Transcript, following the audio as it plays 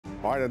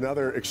All right,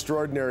 another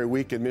extraordinary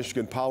week in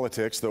Michigan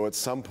politics, though at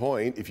some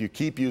point, if you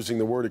keep using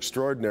the word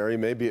extraordinary,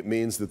 maybe it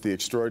means that the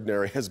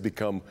extraordinary has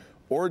become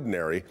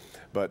ordinary,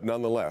 but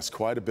nonetheless,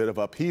 quite a bit of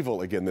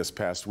upheaval again this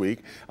past week.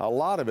 A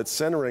lot of it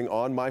centering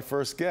on my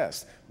first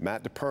guest,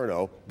 Matt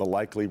DePerno, the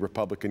likely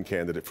Republican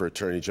candidate for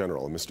Attorney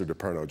General. And Mr.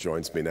 DePerno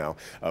joins me now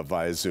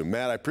via Zoom.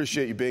 Matt, I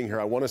appreciate you being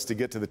here. I want us to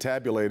get to the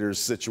tabulators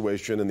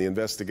situation and the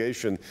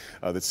investigation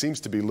that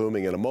seems to be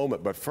looming in a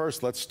moment. But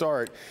first, let's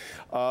start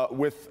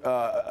with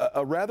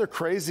a rather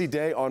crazy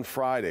day on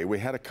Friday. We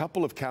had a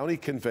couple of county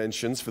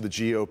conventions for the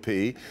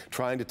GOP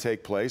trying to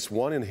take place,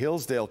 one in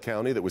Hillsdale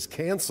County that was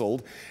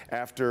canceled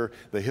after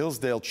the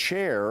Hillsdale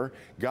chair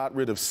got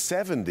rid of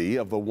 70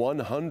 of the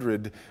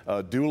 100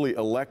 duly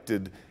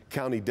elected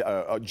county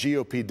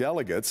GOP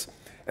delegates.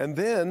 And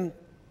then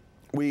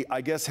we, I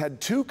guess, had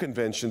two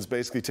conventions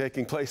basically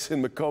taking place in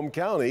Macomb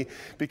County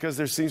because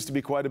there seems to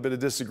be quite a bit of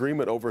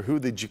disagreement over who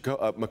the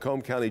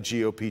Macomb County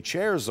GOP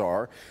chairs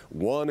are.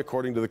 One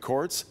according to the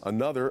courts,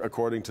 another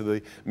according to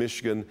the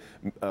Michigan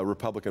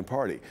Republican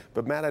Party.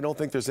 But Matt, I don't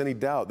think there's any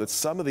doubt that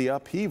some of the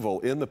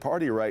upheaval in the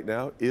party right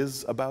now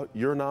is about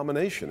your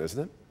nomination,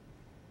 isn't it?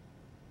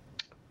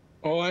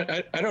 Oh,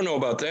 I don't know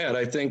about that.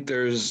 I think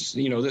there's,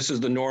 this is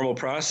the normal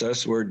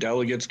process where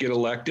delegates get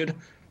elected.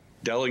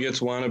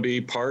 Delegates want to be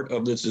part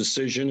of this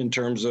decision in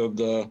terms of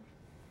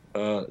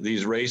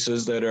these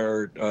races that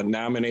are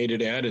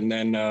nominated at and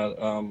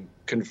then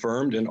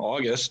confirmed in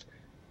August,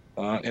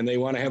 and they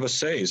want to have a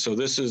say. So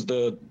this is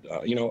the,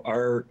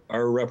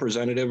 our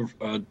representative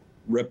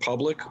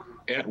republic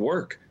at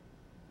work.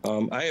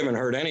 I haven't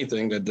heard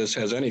anything that this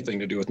has anything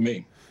to do with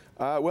me.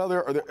 Well,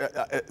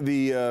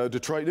 the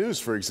Detroit News,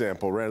 for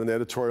example, ran an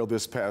editorial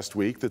this past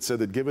week that said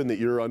that given that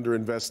you're under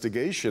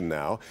investigation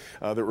now,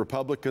 that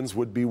Republicans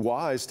would be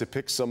wise to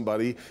pick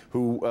somebody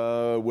who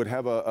would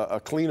have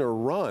a cleaner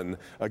run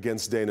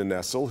against Dana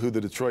Nessel, who the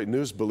Detroit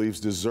News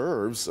believes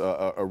deserves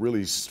a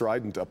really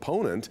strident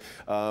opponent,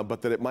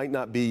 but that it might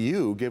not be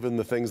you, given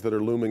the things that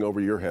are looming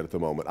over your head at the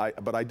moment.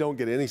 But I don't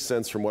get any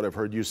sense from what I've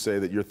heard you say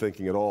that you're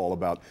thinking at all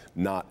about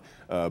not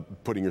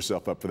putting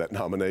yourself up for that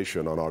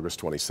nomination on August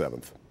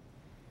 27th.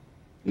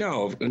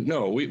 No,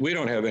 we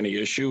don't have any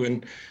issue.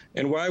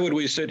 And why would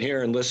we sit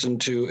here and listen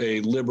to a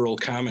liberal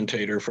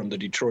commentator from the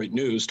Detroit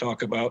News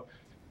talk about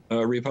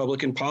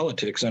Republican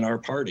politics and our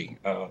party?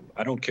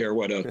 I don't care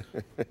what a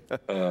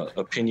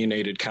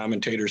opinionated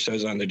commentator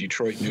says on the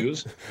Detroit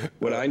News.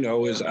 What I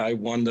know is I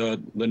won the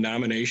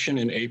nomination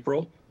in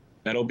April.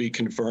 That'll be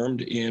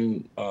confirmed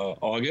in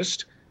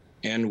August.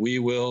 And we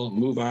will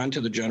move on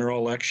to the general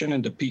election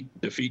and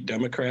defeat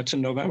Democrats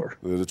in November.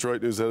 The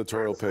Detroit News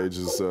editorial page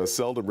is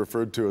seldom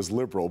referred to as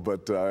liberal,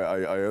 but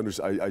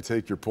I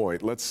take your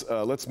point.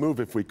 Let's move,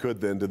 if we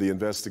could, then to the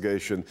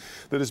investigation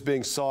that is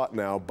being sought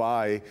now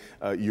by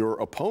your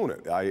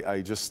opponent. I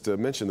just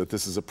mentioned that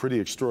this is a pretty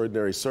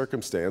extraordinary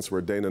circumstance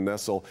where Dana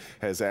Nessel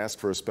has asked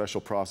for a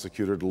special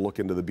prosecutor to look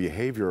into the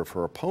behavior of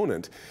her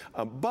opponent.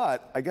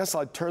 But I guess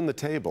I'd turn the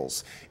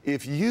tables.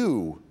 If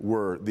you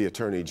were the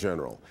Attorney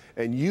General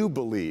and you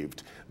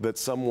believed that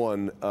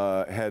someone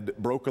had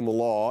broken the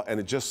law and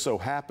it just so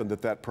happened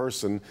that that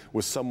person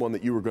was someone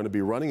that you were going to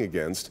be running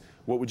against,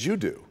 what would you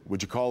do?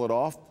 Would you call it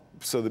off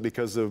so that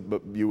because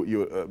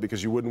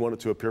you wouldn't want it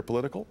to appear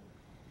political?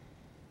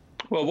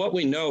 Well, what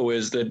we know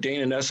is that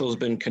Dana Nessel has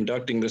been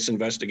conducting this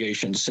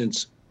investigation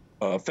since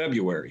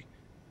February.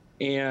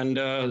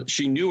 And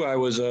she knew I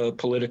was a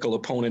political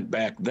opponent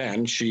back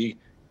then. She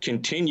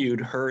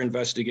continued her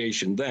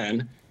investigation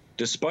then,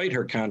 despite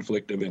her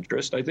conflict of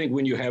interest. I think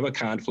when you have a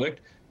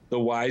conflict, the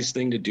wise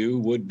thing to do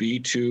would be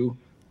to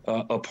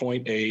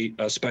appoint a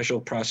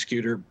special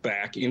prosecutor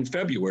back in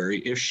February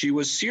if she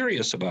was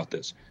serious about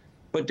this.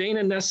 But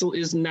Dana Nessel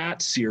is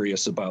not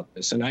serious about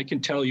this, and I can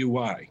tell you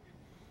why.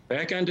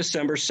 Back on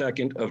December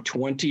 2nd of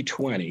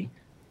 2020,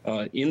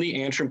 in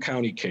the Antrim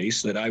County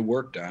case that I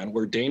worked on,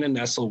 where Dana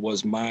Nessel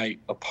was my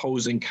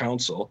opposing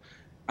counsel,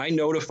 I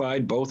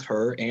notified both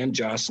her and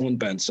Jocelyn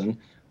Benson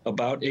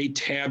about a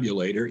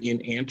tabulator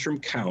in Antrim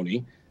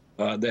County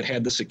that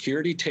had the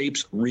security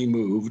tapes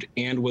removed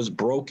and was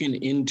broken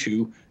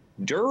into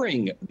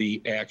during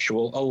the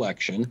actual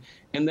election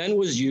and then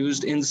was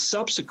used in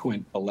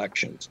subsequent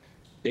elections.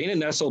 Dana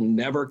Nessel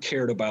never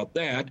cared about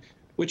that,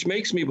 which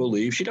makes me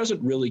believe she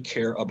doesn't really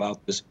care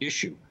about this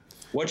issue.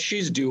 What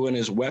she's doing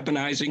is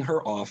weaponizing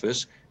her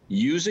office,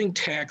 using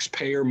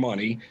taxpayer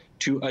money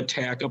to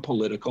attack a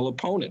political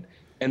opponent.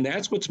 And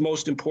that's what's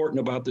most important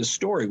about this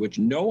story, which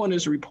no one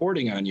is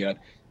reporting on yet,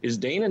 is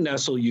Dana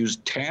Nessel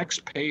used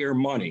taxpayer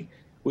money,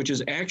 which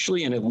is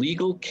actually an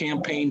illegal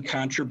campaign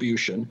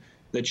contribution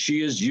that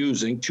she is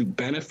using to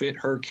benefit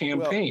her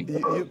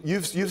campaign. Well,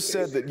 you've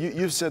said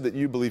that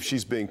you believe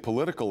she's being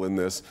political in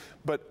this,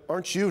 but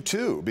aren't you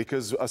too?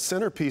 Because a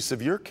centerpiece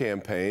of your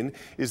campaign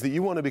is that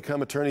you want to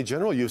become Attorney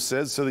General, you've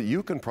said, so that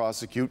you can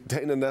prosecute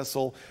Dana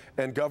Nessel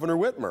and Governor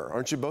Whitmer.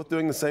 Aren't you both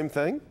doing the same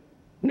thing?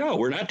 No,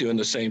 we're not doing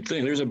the same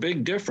thing. There's a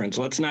big difference.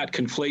 Let's not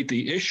conflate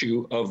the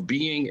issue of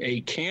being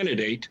a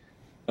candidate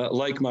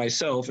like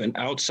myself, an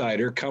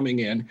outsider coming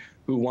in,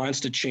 who who wants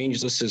to change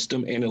the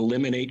system and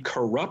eliminate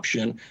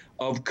corruption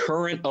of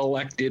current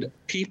elected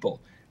people.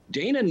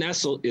 Dana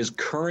Nessel is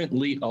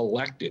currently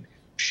elected.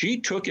 She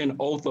took an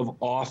oath of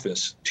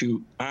office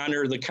to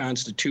honor the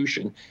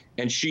Constitution,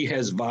 and she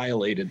has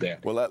violated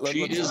that. Well,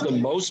 she is the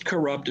most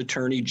corrupt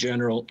attorney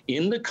general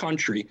in the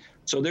country.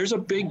 So there's a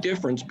big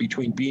difference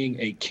between being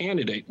a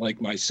candidate like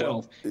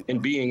myself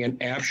and being an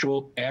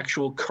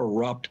actual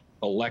corrupt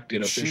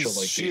elected official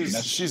like Dana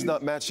Nessel. She's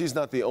not, Matt, she's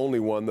not the only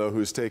one, though,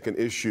 who's taken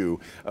issue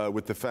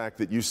with the fact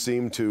that you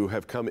seem to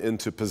have come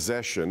into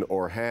possession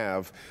or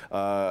have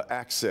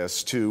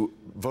access to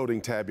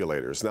voting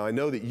tabulators. Now, I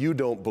know that you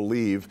don't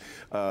believe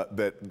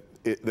that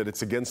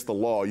it's against the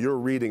law. Your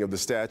reading of the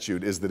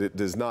statute is that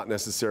it is not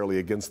necessarily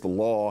against the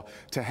law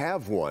to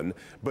have one,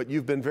 but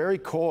you've been very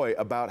coy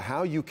about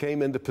how you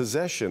came into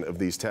possession of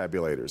these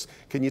tabulators.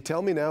 Can you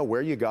tell me now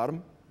where you got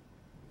them?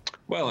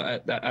 Well,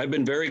 I've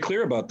been very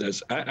clear about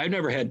this. I've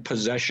never had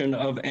possession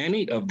of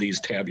any of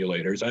these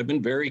tabulators. I've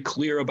been very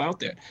clear about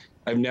that.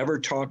 I've never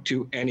talked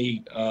to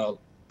any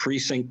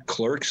precinct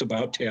clerks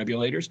about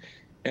tabulators,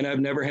 and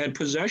I've never had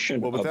possession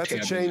of tabulators. Well, but that's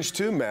a change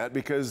too, Matt,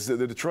 because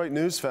the Detroit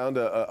News found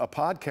a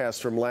podcast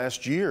from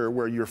last year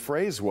where your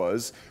phrase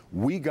was,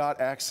 "We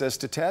got access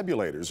to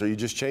tabulators." Are you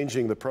just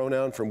changing the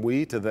pronoun from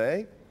we to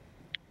they?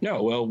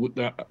 No,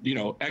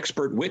 well,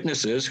 expert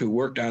witnesses who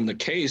worked on the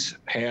case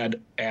had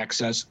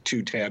access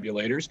to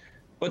tabulators,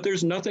 but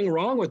there's nothing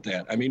wrong with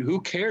that. I mean, who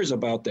cares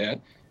about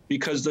that?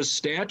 Because the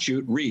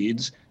statute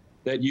reads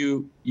that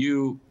you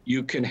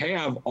can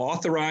have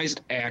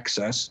authorized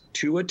access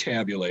to a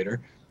tabulator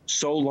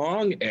so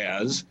long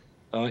as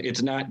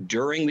it's not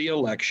during the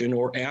election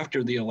or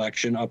after the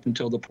election up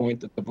until the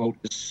point that the vote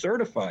is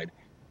certified.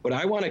 But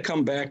I want to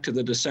come back to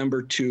the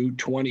December 2,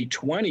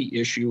 2020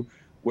 issue,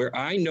 where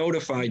I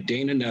notified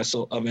Dana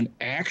Nessel of an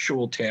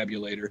actual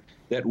tabulator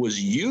that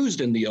was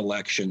used in the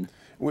election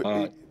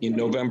in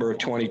November of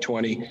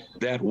 2020,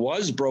 that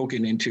was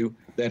broken into,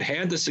 that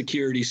had the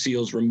security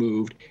seals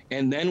removed,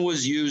 and then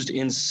was used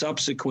in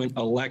subsequent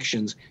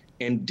elections.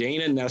 And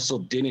Dana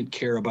Nessel didn't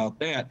care about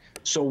that.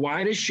 So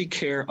why does she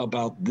care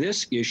about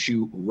this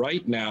issue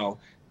right now?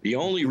 The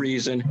only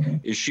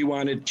reason is she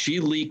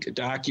leaked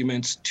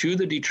documents to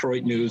the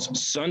Detroit News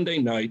Sunday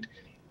night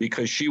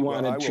because she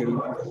wanted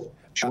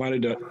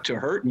to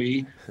hurt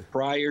me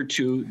prior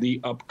to the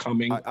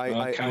upcoming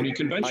county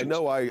convention. I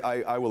know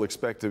I will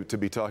expect to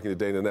be talking to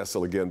Dana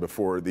Nessel again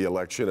before the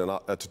election and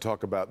to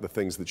talk about the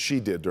things that she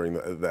did during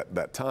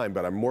that time,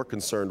 but I'm more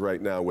concerned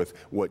right now with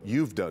what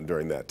you've done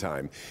during that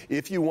time.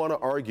 If you want to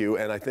argue,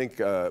 and I think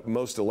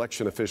most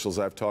election officials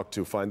I've talked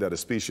to find that a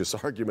specious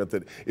argument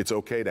that it's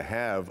okay to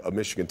have a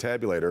Michigan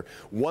tabulator,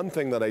 one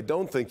thing that I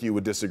don't think you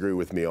would disagree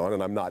with me on,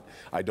 and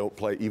I don't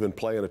even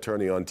play an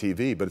attorney on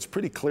TV, but it's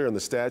pretty clear in the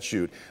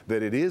statute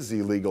that it is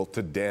illegal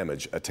to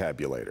damage a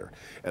tabulator.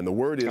 And the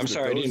word is— I'm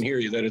sorry, I didn't hear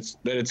you. That it's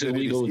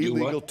illegal to do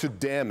what? Illegal to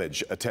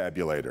damage a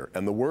tabulator.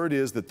 And the word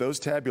is that those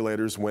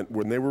tabulators,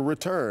 when they were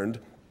returned,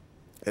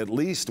 at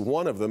least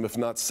one of them, if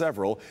not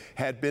several,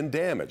 had been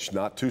damaged.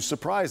 Not too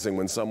surprising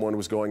when someone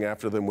was going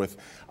after them with,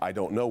 I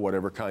don't know,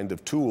 whatever kind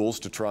of tools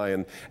to try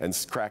and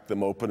crack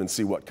them open and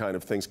see what kind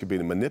of things could be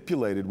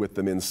manipulated with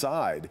them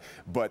inside.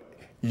 But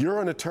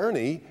you're an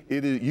attorney.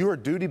 You are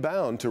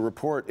duty-bound to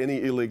report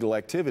any illegal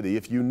activity.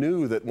 If you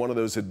knew that one of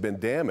those had been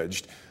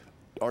damaged,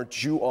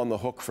 aren't you on the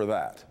hook for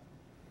that?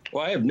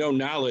 Well, I have no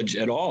knowledge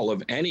at all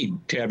of any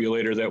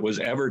tabulator that was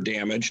ever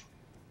damaged.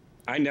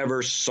 I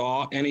never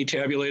saw any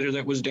tabulator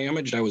that was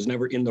damaged. I was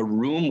never in the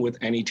room with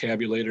any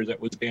tabulator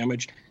that was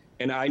damaged.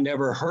 And I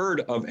never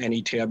heard of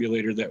any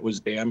tabulator that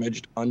was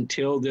damaged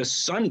until this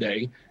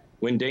Sunday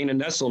when Dana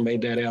Nessel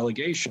made that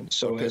allegation.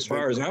 So as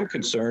far as I'm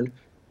concerned,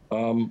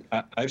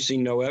 I've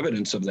seen no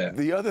evidence of that.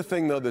 The other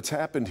thing, though, that's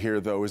happened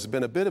here, though, has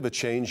been a bit of a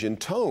change in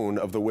tone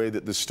of the way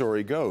that the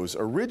story goes.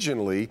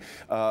 Originally,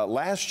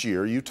 last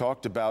year, you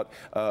talked about,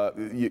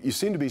 you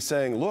seem to be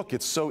saying, look,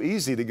 it's so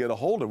easy to get a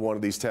hold of one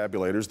of these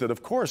tabulators that,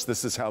 of course,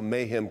 this is how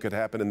mayhem could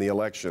happen in the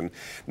election.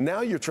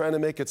 Now you're trying to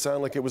make it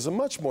sound like it was a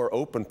much more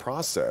open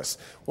process.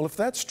 Well, if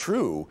that's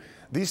true,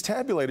 these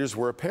tabulators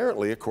were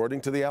apparently,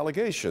 according to the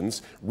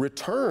allegations,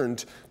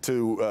 returned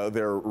to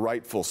their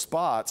rightful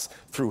spots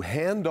through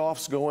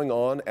handoffs going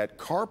on at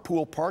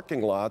carpool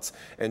parking lots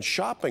and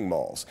shopping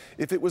malls.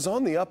 If it was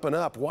on the up and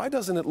up, why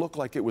doesn't it look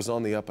like it was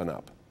on the up and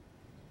up?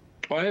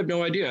 Well, I have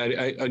no idea.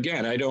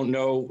 Again, I don't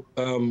know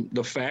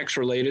the facts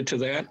related to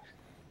that.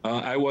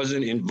 I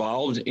wasn't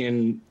involved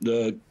in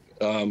the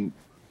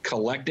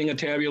collecting a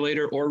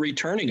tabulator or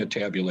returning a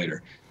tabulator.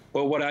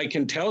 But what I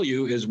can tell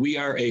you is we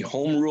are a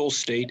home rule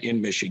state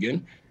in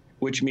Michigan,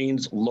 which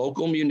means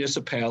local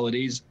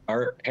municipalities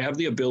have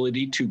the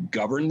ability to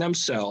govern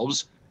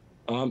themselves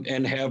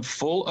and have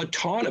full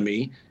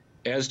autonomy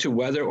as to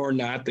whether or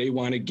not they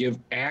want to give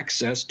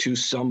access to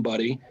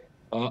somebody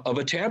of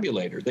a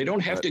tabulator. They don't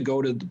have to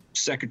go to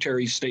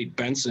Secretary of State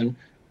Benson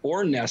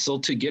or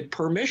Nessel to get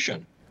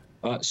permission.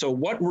 So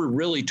what we're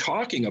really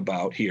talking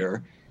about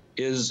here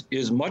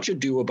is much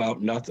ado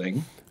about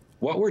nothing.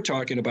 What we're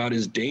talking about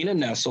is Dana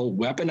Nessel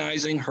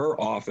weaponizing her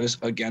office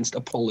against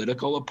a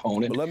political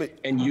opponent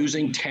and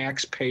using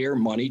taxpayer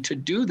money to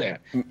do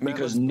that.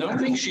 Because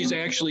nothing she's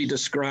actually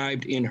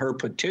described in her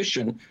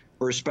petition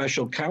for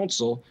special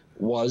counsel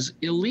was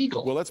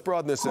illegal. Well, let's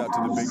broaden this out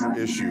to the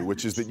bigger issue,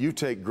 which is that you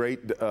take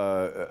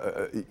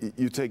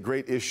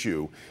great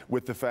issue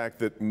with the fact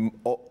that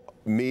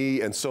me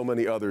and so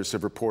many others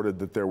have reported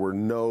that there were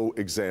no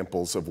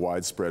examples of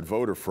widespread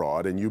voter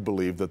fraud, and you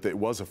believe that it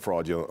was a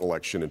fraudulent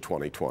election in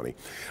 2020.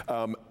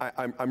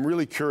 I'm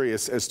really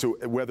curious as to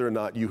whether or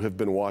not you have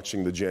been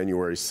watching the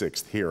January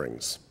 6th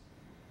hearings.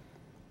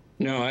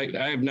 No,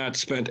 I have not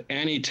spent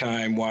any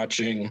time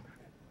watching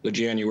the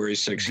January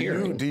 6th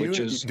hearing, Do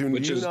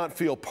you not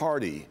feel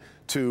part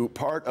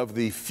of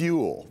the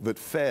fuel that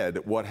fed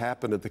what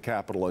happened at the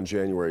Capitol on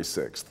January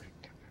 6th?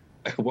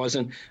 I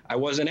wasn't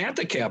at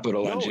the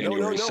Capitol on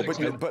January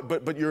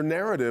 6th. But your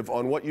narrative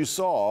on what you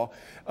saw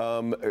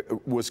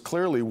was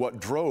clearly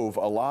what drove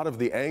a lot of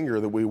the anger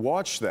that we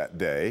watched that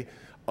day,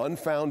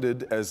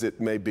 unfounded as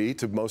it may be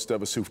to most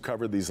of us who've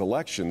covered these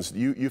elections.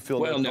 You feel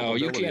well, no,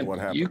 you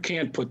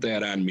can't put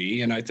that on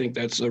me, and I think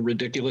that's a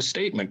ridiculous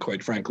statement,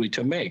 quite frankly,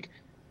 to make.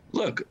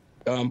 Look,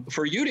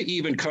 for you to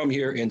even come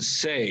here and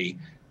say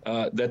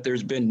that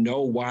there's been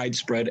no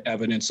widespread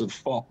evidence of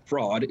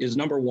fraud is,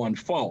 number one,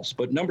 false.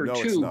 But number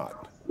two,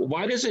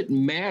 why does it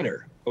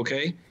matter?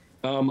 Okay.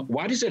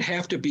 Why does it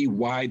have to be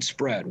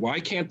widespread? Why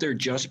can't there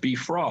just be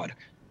fraud?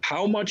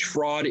 How much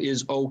fraud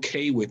is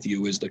okay with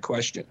you is the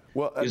question.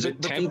 Well, is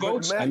it 10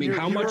 votes? Matt, I mean,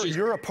 how much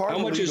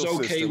is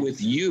okay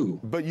with you?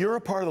 But you're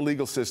a part of the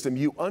legal system.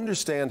 You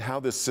understand how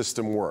this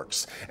system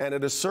works. And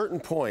at a certain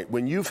point,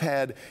 when you've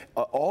had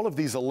all of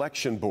these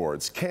election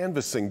boards,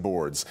 canvassing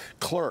boards,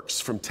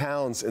 clerks from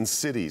towns and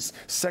cities,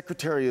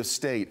 Secretary of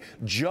State,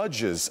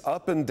 judges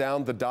up and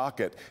down the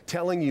docket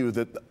telling you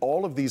that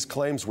all of these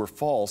claims were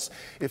false,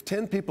 if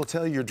 10 people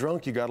tell you you're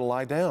drunk, you got to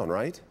lie down,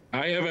 right?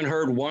 I haven't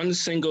heard one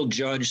single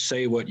judge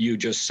say what you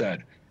just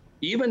said.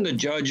 Even the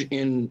judge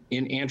in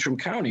Antrim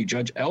County,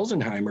 Judge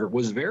Elsenheimer,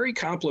 was very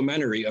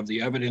complimentary of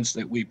the evidence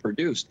that we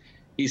produced.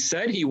 He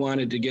said he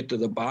wanted to get to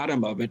the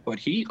bottom of it, but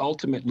he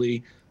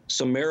ultimately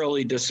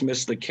summarily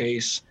dismissed the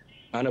case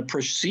on a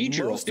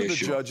procedural Most of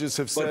issue. The judges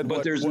have said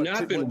but there's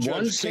not been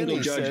one single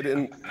judge.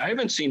 I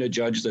haven't seen a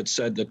judge that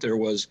said that there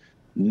was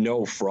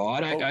no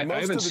fraud. I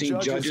haven't seen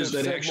judges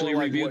that actually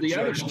reviewed the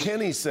evidence. Judge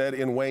Kenney said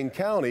in Wayne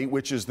County,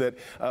 which is that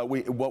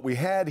what we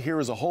had here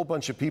is a whole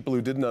bunch of people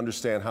who didn't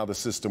understand how the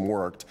system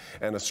worked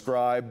and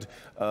ascribed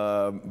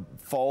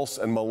false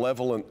and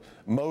malevolent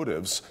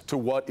motives to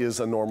what is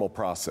a normal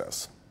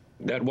process.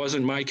 That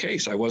wasn't my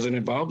case. I wasn't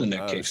involved in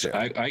that case.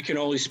 I can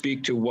only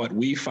speak to what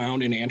we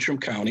found in Antrim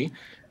County.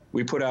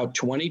 We put out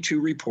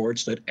 22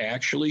 reports that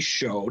actually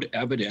showed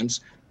evidence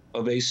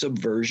of a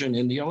subversion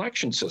in the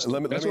election system.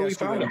 That's what we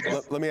found.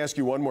 Let me ask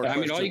you one more question.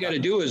 I mean, all you got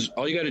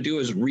to do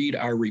is read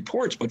our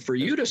reports. But for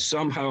you to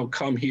somehow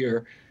come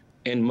here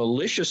and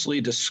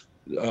maliciously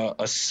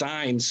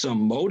assign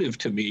some motive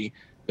to me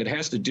that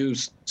has to do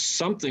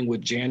something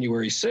with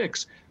January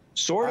 6th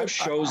sort of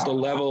shows the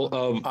level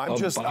of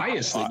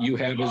bias that you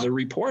have as a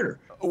reporter.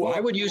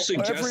 Why would you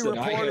suggest that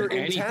I had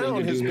anything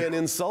to do has been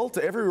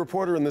insulted? Every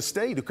reporter in the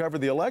state who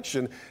covered the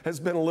election has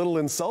been a little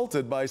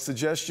insulted by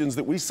suggestions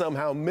that we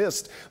somehow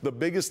missed the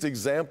biggest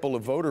example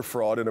of voter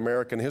fraud in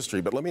American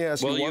history. But let me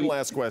ask you one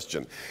last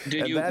question.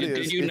 Did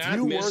you not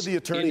miss the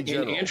Attorney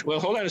General?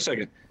 Well, hold on a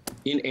second.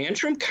 In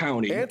Antrim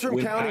County,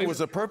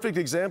 was a perfect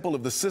example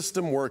of the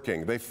system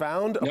working. They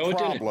found a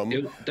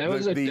problem.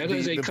 That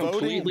is a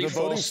completely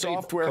false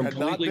software had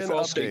not been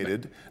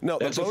updated. No,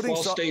 that's a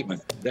false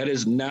statement. That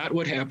is not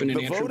what happened in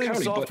Antrim County. The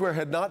voting software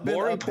had not been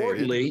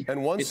updated,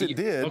 and once it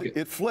did,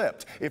 it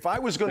flipped. If I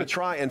was going to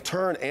try and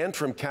turn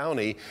Antrim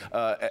County,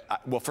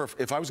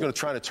 if I was going to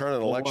try to turn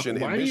an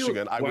election in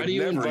Michigan, I would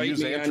never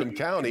use Antrim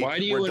County. Why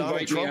do you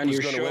invite me on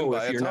your show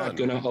if you're not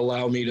going to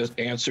allow me to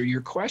answer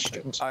your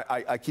questions?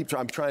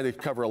 I'm trying to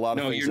cover a lot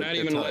of things. No, you're not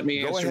even letting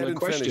me answer the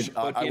question.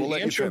 But in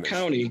Antrim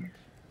County,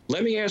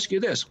 let me ask you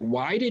this.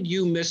 Why did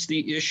you miss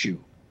the issue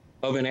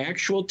of an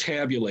actual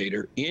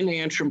tabulator in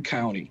Antrim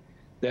County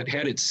that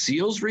had its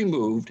seals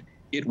removed,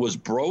 it was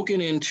broken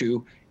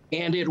into,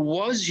 and it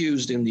was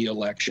used in the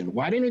election?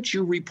 Why didn't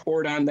you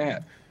report on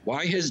that?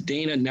 Why has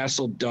Dana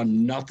Nessel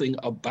done nothing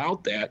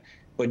about that,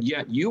 but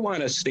yet you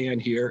want to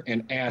stand here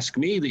and ask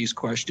me these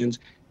questions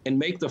and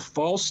make the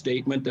false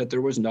statement that there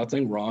was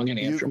nothing wrong in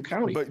Antrim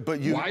County?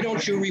 Why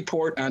don't you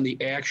report on the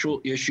actual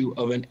issue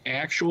of an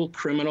actual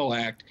criminal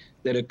act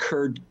that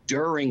occurred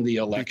during the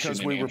election?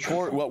 Because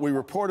what we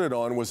reported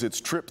on was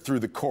its trip through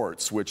the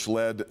courts, which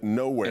led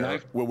nowhere.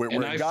 Where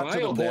it got to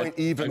the point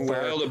even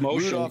where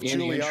Rudolph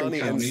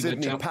Giuliani and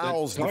Sidney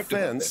Powell's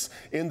defense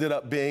ended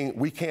up being,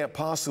 we can't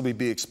possibly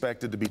be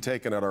expected to be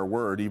taken at our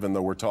word, even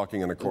though we're talking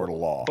in a court of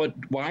law. But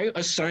why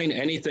assign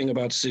anything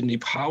about Sidney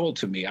Powell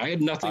to me? I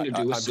had nothing to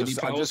do with Sidney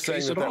Powell's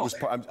case at all.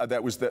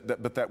 That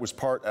was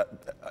part,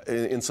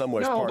 in some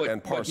ways, part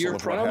and parcel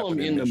of what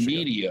happened in the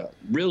media,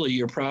 really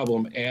your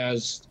problem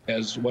as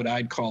what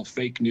I'd call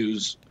fake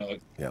news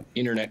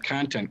internet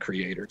content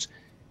creators,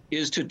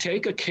 is to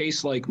take a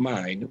case like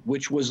mine,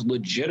 which was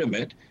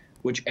legitimate,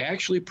 which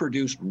actually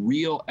produced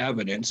real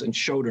evidence and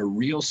showed a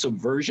real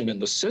subversion in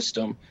the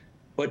system,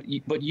 but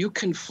you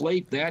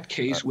conflate that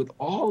case with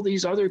all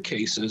these other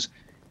cases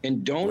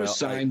and don't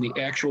assign the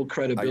actual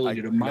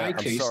credibility to my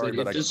case that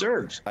it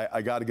deserves.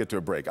 I got to get to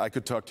a break. I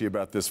could talk to you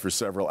about this for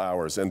several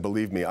hours, and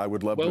believe me, I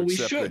would love to accept we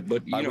should,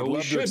 but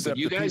we should. But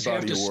you guys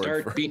have to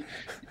start being.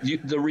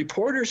 The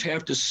reporters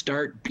have to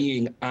start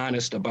being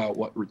honest about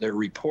what they're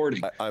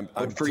reporting.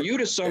 But for you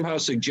to somehow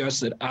suggest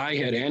that I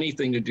had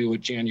anything to do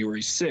with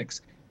January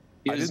 6th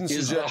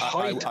is the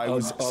height I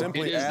was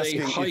simply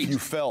asking if you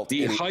felt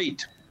the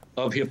height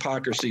of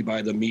hypocrisy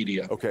by the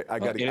media. Okay, I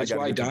got to. And it's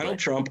why Donald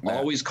Trump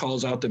always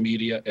calls out the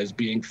media as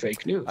being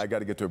fake news. I got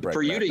to get to a break.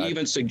 For you to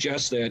even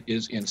suggest that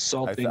is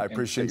insulting. I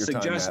appreciate your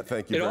time, Matt.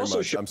 Thank you very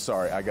much. I'm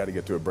sorry. I got to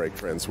get to a break,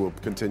 friends. We'll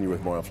continue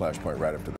with more on Flashpoint right after this.